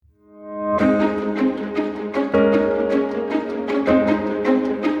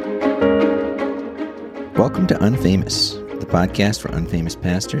Unfamous, the podcast for unfamous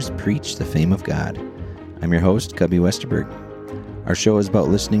pastors preach the fame of God. I'm your host, Cubby Westerberg. Our show is about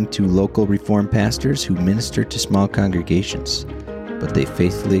listening to local Reformed pastors who minister to small congregations, but they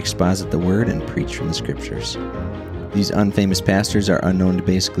faithfully exposit the Word and preach from the Scriptures. These unfamous pastors are unknown to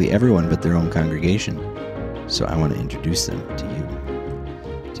basically everyone but their own congregation, so I want to introduce them to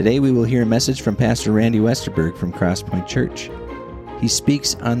you. Today we will hear a message from Pastor Randy Westerberg from Crosspoint Church. He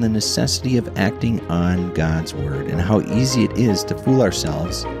speaks on the necessity of acting on God's Word and how easy it is to fool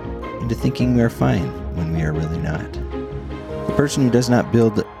ourselves into thinking we are fine when we are really not. The person who does not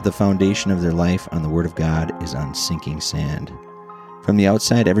build the foundation of their life on the Word of God is on sinking sand. From the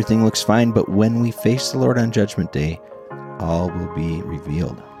outside, everything looks fine, but when we face the Lord on Judgment Day, all will be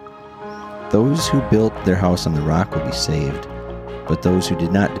revealed. Those who built their house on the rock will be saved, but those who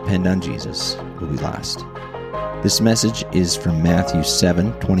did not depend on Jesus will be lost. This message is from Matthew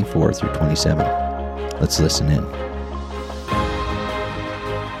 7:24 through 27. Let's listen in.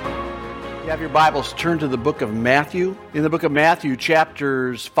 You have your Bibles, turn to the book of Matthew. In the book of Matthew,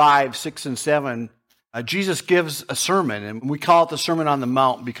 chapters 5, 6, and 7, Jesus gives a sermon, and we call it the Sermon on the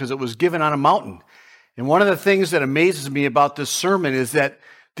Mount because it was given on a mountain. And one of the things that amazes me about this sermon is that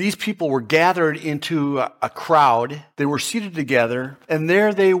these people were gathered into a crowd. They were seated together, and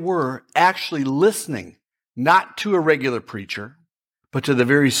there they were actually listening, not to a regular preacher, but to the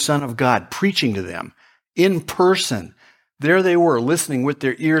very Son of God, preaching to them in person. There they were, listening with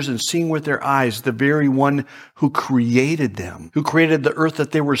their ears and seeing with their eyes the very one who created them, who created the earth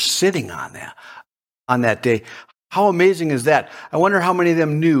that they were sitting on that day. How amazing is that? I wonder how many of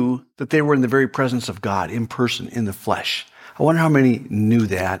them knew that they were in the very presence of God, in person, in the flesh. I wonder how many knew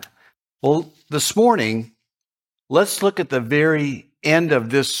that. Well, this morning, let's look at the very end of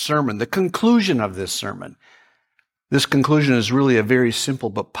this sermon, the conclusion of this sermon. This conclusion is really a very simple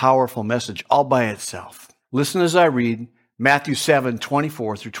but powerful message all by itself. Listen as I read Matthew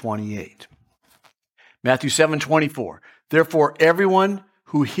 7:24 through 28. Matthew 7:24. Therefore, everyone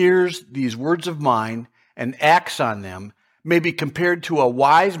who hears these words of mine and acts on them may be compared to a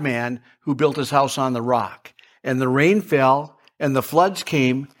wise man who built his house on the rock. And the rain fell, and the floods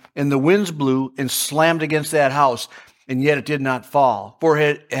came, and the winds blew and slammed against that house, and yet it did not fall, for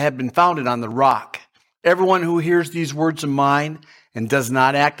it had been founded on the rock. Everyone who hears these words of mine and does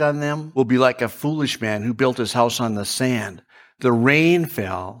not act on them will be like a foolish man who built his house on the sand. The rain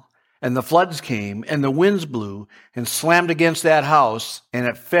fell, and the floods came, and the winds blew and slammed against that house, and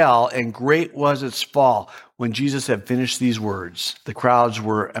it fell, and great was its fall. When Jesus had finished these words, the crowds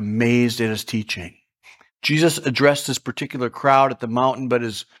were amazed at his teaching. Jesus addressed this particular crowd at the mountain, but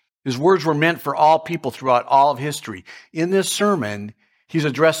his words were meant for all people throughout all of history. In this sermon, he's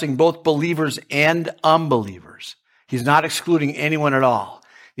addressing both believers and unbelievers. He's not excluding anyone at all.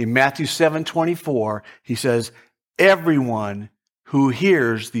 In Matthew 7:24, he says, everyone who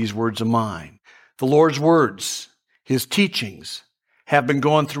hears these words of mine. The Lord's words, his teachings, have been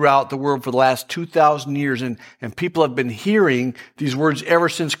going throughout the world for the last 2,000 years, and people have been hearing these words ever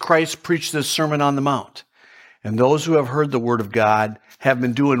since Christ preached this Sermon on the Mount. And those who have heard the word of God have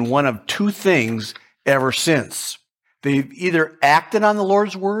been doing one of two things ever since. They've either acted on the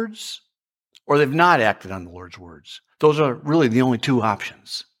Lord's words or they've not acted on the Lord's words. Those are really the only two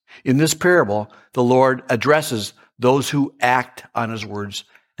options. In this parable, the Lord addresses those who act on his words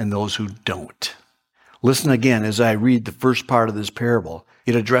and those who don't. Listen again as I read the first part of this parable.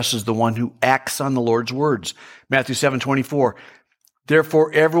 It addresses the one who acts on the Lord's words. Matthew 7:24.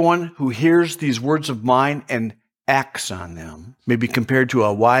 Therefore, everyone who hears these words of mine and acts on them may be compared to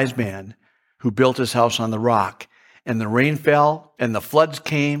a wise man who built his house on the rock. And the rain fell, and the floods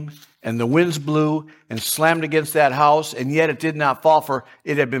came, and the winds blew and slammed against that house, and yet it did not fall, for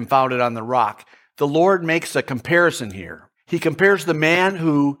it had been founded on the rock. The Lord makes a comparison here. He compares the man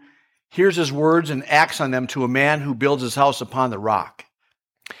who hears his words and acts on them to a man who builds his house upon the rock.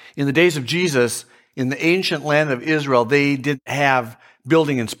 In the days of Jesus, in the ancient land of Israel, they didn't have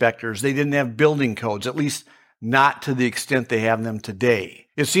building inspectors. They didn't have building codes, at least not to the extent they have them today.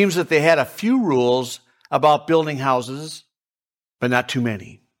 It seems that they had a few rules about building houses, but not too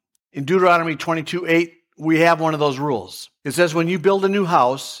many. In Deuteronomy 22:8, we have one of those rules. It says, when you build a new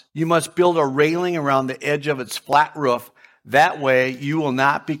house, you must build a railing around the edge of its flat roof. That way, you will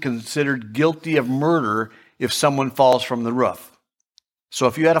not be considered guilty of murder if someone falls from the roof. So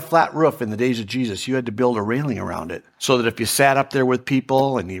if you had a flat roof in the days of Jesus, you had to build a railing around it so that if you sat up there with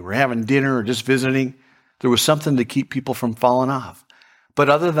people and you were having dinner or just visiting, there was something to keep people from falling off. But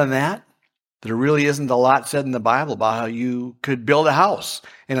other than that, there really isn't a lot said in the Bible about how you could build a house.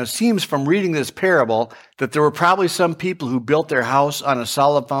 And it seems from reading this parable that there were probably some people who built their house on a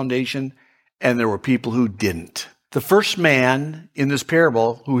solid foundation and there were people who didn't. The first man in this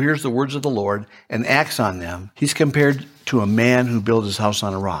parable who hears the words of the Lord and acts on them, he's compared to a man who built his house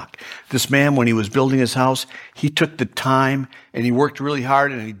on a rock. This man, when he was building his house, he took the time and he worked really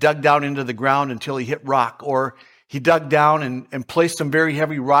hard and he dug down into the ground until he hit rock, or he dug down and placed some very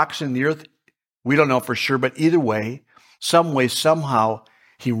heavy rocks in the earth. We don't know for sure, but either way, somehow,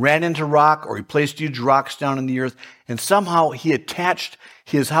 he ran into rock or he placed huge rocks down in the earth, and somehow he attached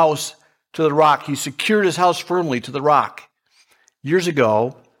his house to the rock. He secured his house firmly to the rock. Years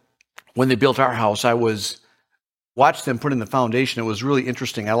ago, when they built our house, I watched them put in the foundation. It was really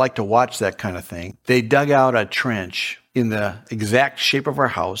interesting. I like to watch that kind of thing. They dug out a trench in the exact shape of our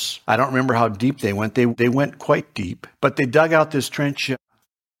house. I don't remember how deep they went. They went quite deep, but they dug out this trench,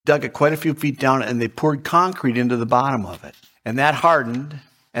 dug it quite a few feet down, and they poured concrete into the bottom of it. And that hardened,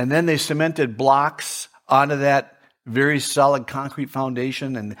 and then they cemented blocks onto that very solid concrete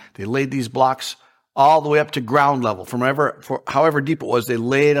foundation, and they laid these blocks all the way up to ground level. For however deep it was, they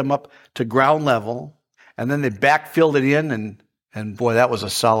laid them up to ground level, and then they backfilled it in, and boy, that was a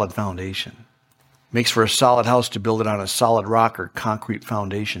solid foundation. Makes for a solid house to build it on a solid rock or concrete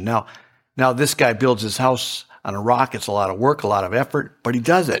foundation. Now this guy builds his house on a rock. It's a lot of work, a lot of effort, but he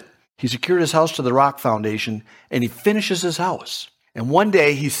does it. He secured his house to the rock foundation, and he finishes his house. And one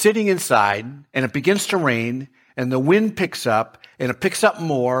day, he's sitting inside, and it begins to rain, and the wind picks up, and it picks up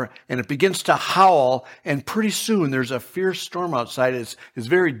more, and it begins to howl, and pretty soon there's a fierce storm outside. It's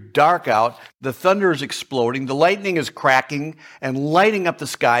very dark out. The thunder is exploding. The lightning is cracking and lighting up the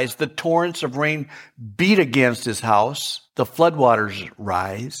skies. The torrents of rain beat against his house. The floodwaters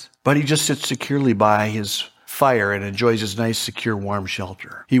rise, but he just sits securely by his fire and enjoys his nice, secure, warm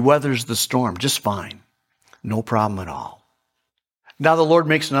shelter. He weathers the storm just fine. No problem at all. Now the Lord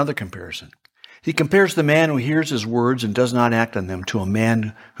makes another comparison. He compares the man who hears his words and does not act on them to a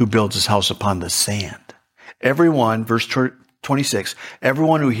man who builds his house upon the sand. Everyone, verse 26,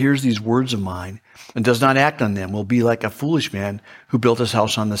 everyone who hears these words of mine and does not act on them will be like a foolish man who built his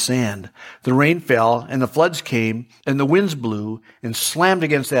house on the sand. The rain fell and the floods came and the winds blew and slammed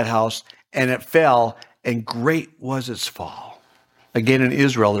against that house, and it fell, and great was its fall. Again, in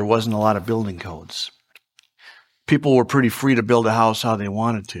Israel, there wasn't a lot of building codes. People were pretty free to build a house how they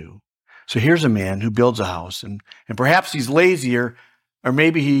wanted to. So here's a man who builds a house, and perhaps he's lazier, or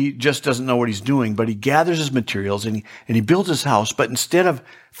maybe he just doesn't know what he's doing, but he gathers his materials and he builds his house. But instead of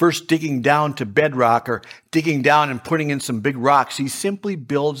first digging down to bedrock or digging down and putting in some big rocks, he simply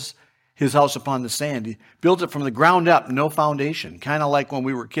builds his house upon the sand. He builds it from the ground up, no foundation, kind of like when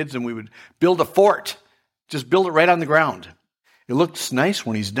we were kids and we would build a fort. Just build it right on the ground. It looks nice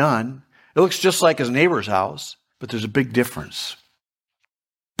when he's done. It looks just like his neighbor's house, but there's a big difference.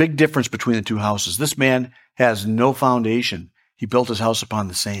 Big difference between the two houses. This man has no foundation. He built his house upon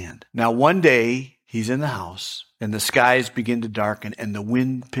the sand. Now, one day, he's in the house, and the skies begin to darken, and the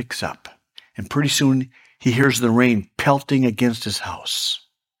wind picks up. And pretty soon, he hears the rain pelting against his house.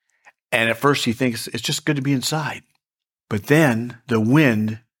 And at first, he thinks it's just good to be inside. But then, the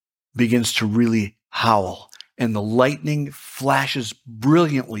wind begins to really howl, and the lightning flashes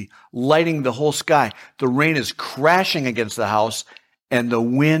brilliantly, lighting the whole sky. The rain is crashing against the house, and the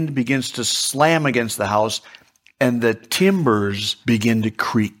wind begins to slam against the house, and the timbers begin to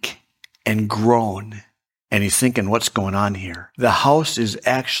creak and groan. And he's thinking, what's going on here? The house is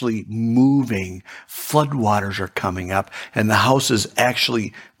actually moving. Floodwaters are coming up, and the house is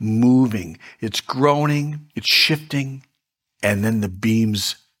actually moving. It's groaning, it's shifting, and then the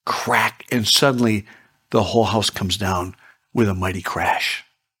beams crack, and suddenly the whole house comes down with a mighty crash.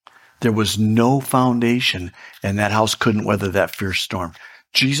 There was no foundation, and that house couldn't weather that fierce storm.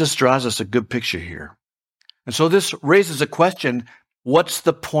 Jesus draws us a good picture here. And so this raises a question, what's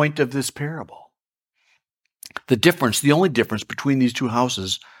the point of this parable? The only difference between these two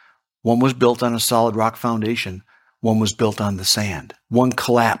houses, one was built on a solid rock foundation, one was built on the sand. One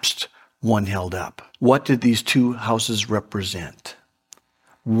collapsed, one held up. What did these two houses represent?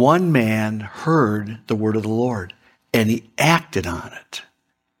 One man heard the word of the Lord, and he acted on it.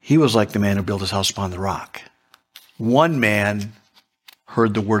 He was like the man who built his house upon the rock. One man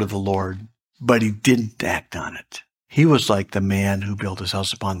heard the word of the Lord, but he didn't act on it. He was like the man who built his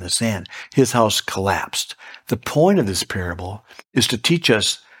house upon the sand. His house collapsed. The point of this parable is to teach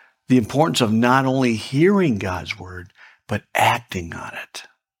us the importance of not only hearing God's word, but acting on it.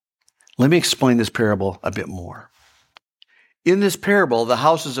 Let me explain this parable a bit more. In this parable, the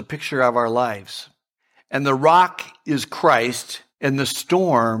house is a picture of our lives, and the rock is Christ, and the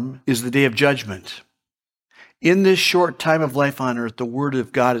storm is the day of judgment. In this short time of life on earth, the word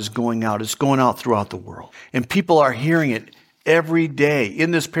of God is going out. It's going out throughout the world. And people are hearing it every day.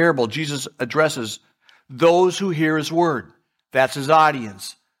 In this parable, Jesus addresses those who hear his word. That's his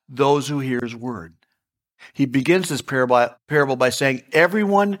audience, those who hear his word. He begins this parable by saying,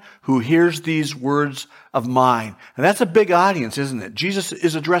 everyone who hears these words of mine. And that's a big audience, isn't it? Jesus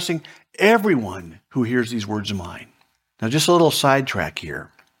is addressing everyone who hears these words of mine. Now, just a little sidetrack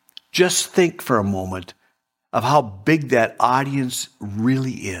here. Just think for a moment of how big that audience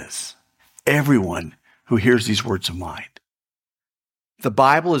really is. Everyone who hears these words of mine. The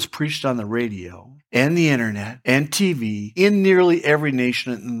Bible is preached on the radio and the internet and TV in nearly every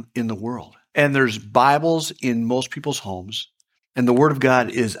nation in the world. And there's Bibles in most people's homes, and the Word of God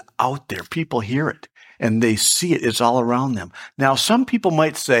is out there. People hear it, and they see it. It's all around them. Now, some people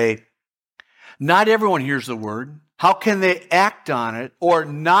might say, not everyone hears the Word. How can they act on it or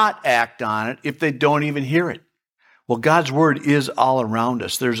not act on it if they don't even hear it? Well, God's Word is all around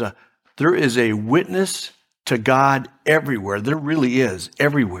us. There is a witness to God everywhere. There really is,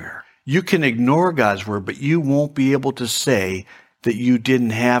 everywhere. You can ignore God's Word, but you won't be able to say that you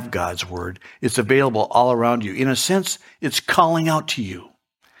didn't have God's word. It's available all around you. In a sense, it's calling out to you.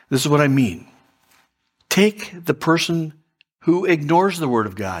 This is what I mean. Take the person who ignores the word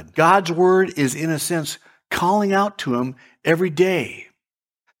of God. God's word is, in a sense, calling out to him every day.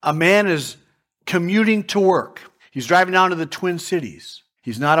 A man is commuting to work. He's driving down to the Twin Cities.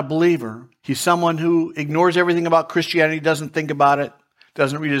 He's not a believer. He's someone who ignores everything about Christianity, doesn't think about it,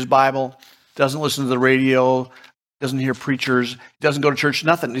 doesn't read his Bible, doesn't listen to the radio, doesn't hear preachers, doesn't go to church,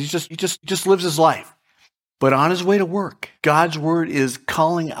 nothing. He just lives his life. But on his way to work, God's word is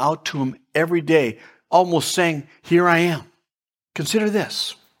calling out to him every day, almost saying, here I am. Consider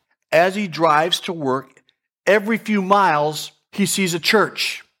this. As he drives to work, every few miles, he sees a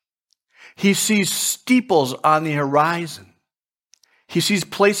church. He sees steeples on the horizon. He sees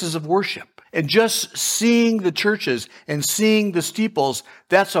places of worship. And just seeing the churches and seeing the steeples,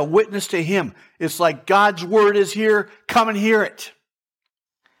 that's a witness to him. It's like God's word is here. Come and hear it.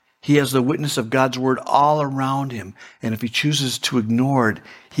 He has the witness of God's word all around him. And if he chooses to ignore it,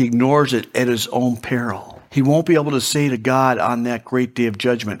 he ignores it at his own peril. He won't be able to say to God on that great day of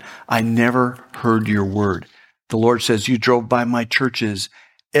judgment, I never heard your word. The Lord says, you drove by my churches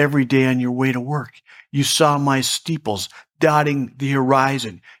every day on your way to work. You saw my steeples dotting the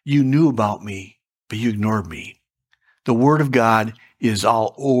horizon. You knew about me, but you ignored me. The word of God is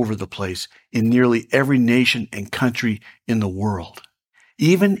all over the place in nearly every nation and country in the world.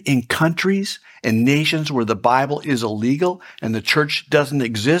 Even in countries and nations where the Bible is illegal and the church doesn't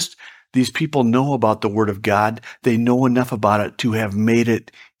exist, these people know about the word of God. They know enough about it to have made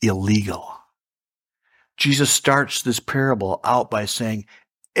it illegal. Jesus starts this parable out by saying,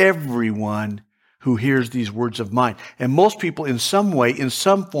 everyone who hears these words of mine. And most people in some way, in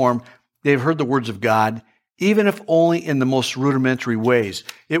some form, they've heard the words of God, even if only in the most rudimentary ways.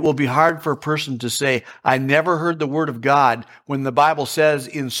 It will be hard for a person to say, I never heard the word of God, when the Bible says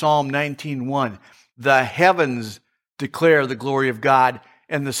in Psalm 19:1, the heavens declare the glory of God,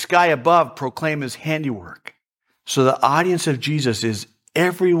 and the sky above proclaim his handiwork. So the audience of Jesus is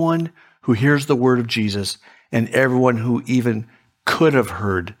everyone who hears the word of Jesus and everyone who even could have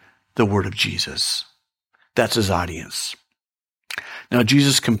heard the word of Jesus. That's his audience. Now,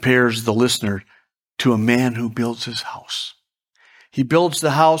 Jesus compares the listener to a man who builds his house. He builds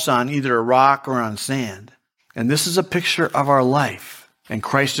the house on either a rock or on sand. And this is a picture of our life. And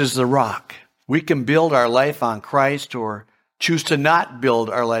Christ is the rock. We can build our life on Christ or choose to not build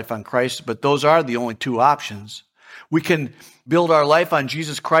our life on Christ, but those are the only two options. We can build our life on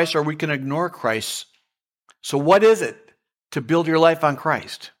Jesus Christ or we can ignore Christ. So what is it to build your life on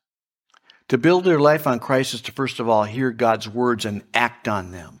Christ? To build your life on Christ is to, first of all, hear God's words and act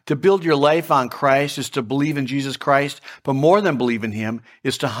on them. To build your life on Christ is to believe in Jesus Christ, but more than believe in him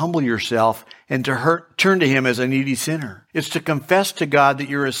is to humble yourself and to turn to him as a needy sinner. It's to confess to God that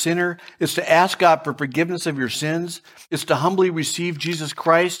you're a sinner. It's to ask God for forgiveness of your sins. It's to humbly receive Jesus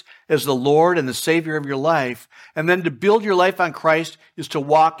Christ as the Lord and the Savior of your life. And then to build your life on Christ is to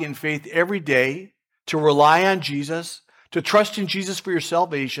walk in faith every day, to rely on Jesus, to trust in Jesus for your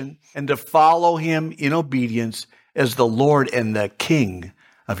salvation, and to follow him in obedience as the Lord and the King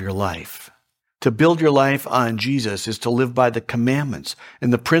of your life. To build your life on Jesus is to live by the commandments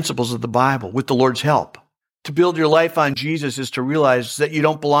and the principles of the Bible with the Lord's help. To build your life on Jesus is to realize that you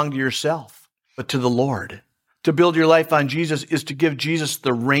don't belong to yourself, but to the Lord. To build your life on Jesus is to give Jesus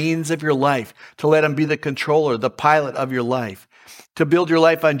the reins of your life, to let him be the controller, the pilot of your life. To build your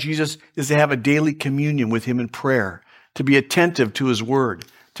life on Jesus is to have a daily communion with him in prayer, to be attentive to his word,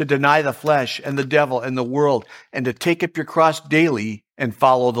 to deny the flesh and the devil and the world, and to take up your cross daily and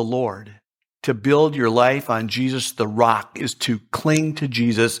follow the Lord. To build your life on Jesus, the rock, is to cling to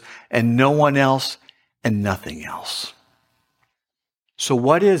Jesus and no one else and nothing else. So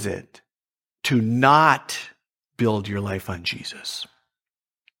what is it to not build your life on Jesus?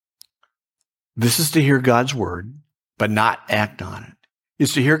 This is to hear God's word, but not act on it.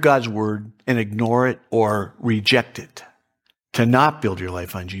 It's to hear God's word and ignore it or reject it. To not build your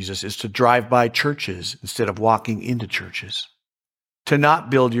life on Jesus is to drive by churches instead of walking into churches. To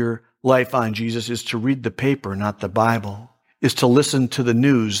not build your life on Jesus is to read the paper, not the Bible. Is to listen to the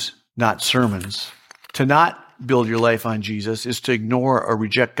news, not sermons. To not build your life on Jesus is to ignore or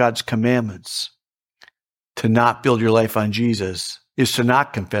reject God's commandments. To not build your life on Jesus is to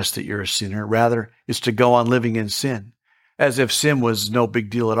not confess that you're a sinner. Rather, is to go on living in sin, as if sin was no big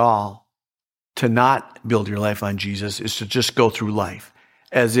deal at all. To not build your life on Jesus is to just go through life,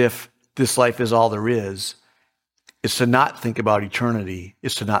 as if this life is all there is. It's to not think about eternity.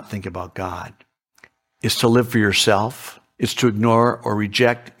 It's to not think about God. It's to live for yourself. It's to ignore or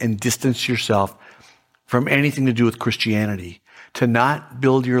reject and distance yourself from anything to do with Christianity. To not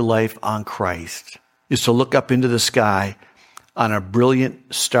build your life on Christ is to look up into the sky on a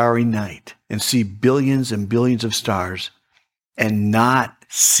brilliant starry night and see billions and billions of stars and not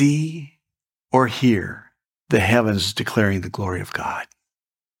see or hear the heavens declaring the glory of God.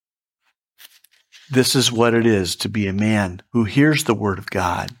 This is what it is to be a man who hears the word of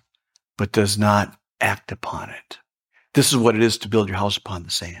God, but does not act upon it. This is what it is to build your house upon the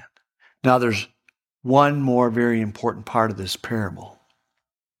sand. Now there's one more very important part of this parable.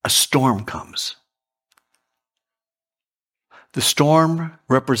 A storm comes. The storm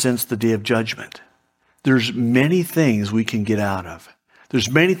represents the day of judgment. There's many things we can get out of.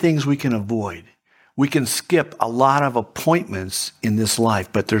 There's many things we can avoid. We can skip a lot of appointments in this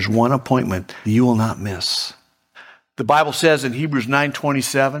life, but there's one appointment you will not miss. The Bible says in Hebrews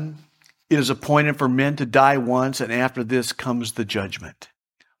 9:27, it is appointed for men to die once, and after this comes the judgment.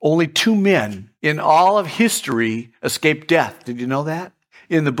 Only 2 men in all of history escaped death. Did you know that?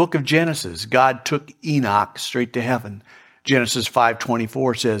 In the book of Genesis, God took Enoch straight to heaven. Genesis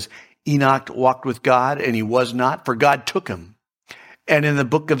 5:24 says, Enoch walked with God, and he was not, for God took him. And in the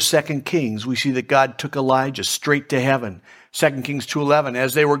book of 2 Kings, we see that God took Elijah straight to heaven. 2 Kings 2:11,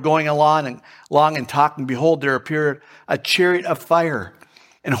 as they were going along and talking, behold, there appeared a chariot of fire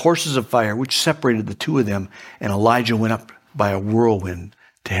and horses of fire, which separated the two of them, and Elijah went up by a whirlwind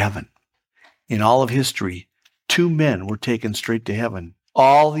to heaven. In all of history, 2 men were taken straight to heaven.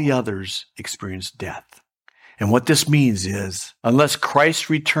 All the others experienced death. And what this means is, unless Christ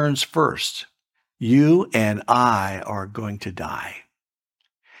returns first, you and I are going to die.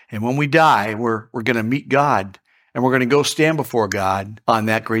 And when we die, we're going to meet God, and we're going to go stand before God on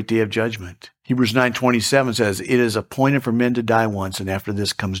that great day of judgment. Hebrews 9:27 says, it is appointed for men to die once, and after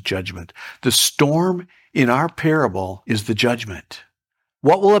this comes judgment. The storm in our parable is the judgment.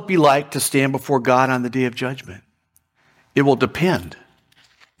 What will it be like to stand before God on the day of judgment? It will depend.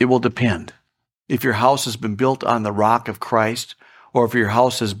 It will depend. If your house has been built on the rock of Christ, or if your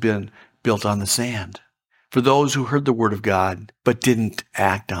house has been built on the sand. For those who heard the word of God, but didn't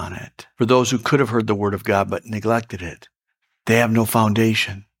act on it. For those who could have heard the word of God, but neglected it. They have no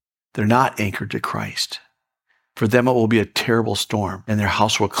foundation. They're not anchored to Christ. For them, it will be a terrible storm, and their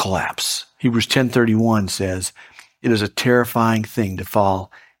house will collapse. Hebrews 10:31 says, it is a terrifying thing to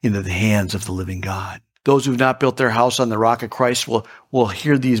fall into the hands of the living God. Those who have not built their house on the rock of Christ will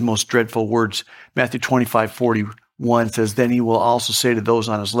hear these most dreadful words. Matthew 25:41 says, then he will also say to those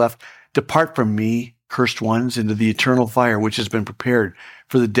on his left, depart from me, cursed ones, into the eternal fire which has been prepared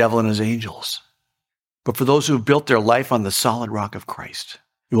for the devil and his angels. But for those who have built their life on the solid rock of Christ,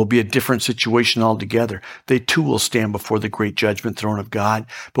 it will be a different situation altogether. They too will stand before the great judgment throne of God.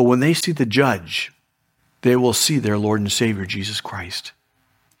 But when they see the judge, they will see their Lord and Savior, Jesus Christ.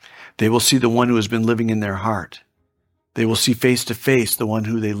 They will see the one who has been living in their heart. They will see face to face the one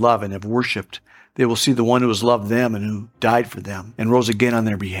who they love and have worshiped. They will see the one who has loved them and who died for them and rose again on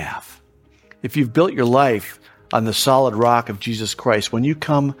their behalf. If you've built your life on the solid rock of Jesus Christ, when you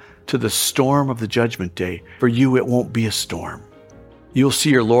come to the storm of the judgment day, for you it won't be a storm. You'll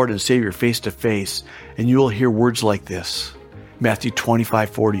see your Lord and Savior face to face, and you will hear words like this. Matthew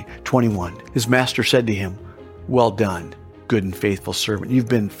 25:21. His master said to him, well done, good and faithful servant. You've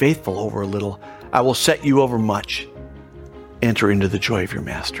been faithful over a little. I will set you over much. Enter into the joy of your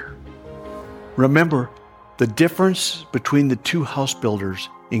master. Remember the difference between the 2 house builders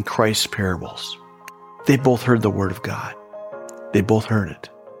in Christ's parables. They both heard the word of God. They both heard it.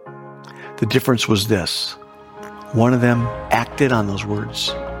 The difference was this. One of them acted on those words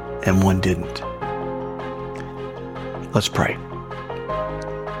and one didn't. Let's pray.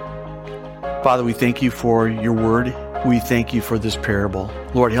 Father, we thank you for your word. We thank you for this parable.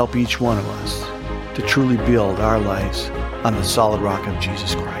 Lord, help each one of us to truly build our lives on the solid rock of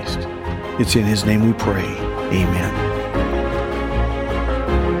Jesus Christ. It's in his name we pray. Amen.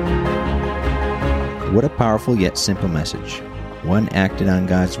 What a powerful yet simple message. One acted on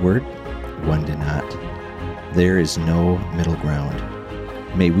God's word, one did not. There is no middle ground.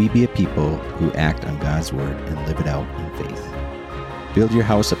 May we be a people who act on God's word and live it out in faith. Build your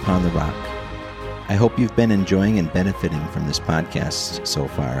house upon the rock. I hope you've been enjoying and benefiting from this podcast so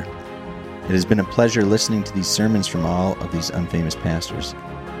far. It has been a pleasure listening to these sermons from all of these unfamous pastors.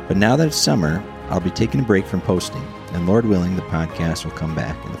 But now that it's summer, I'll be taking a break from posting, and Lord willing, the podcast will come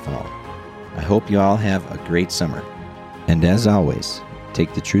back in the fall. I hope you all have a great summer. And as always,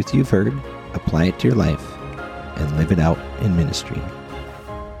 take the truth you've heard, apply it to your life, and live it out in ministry.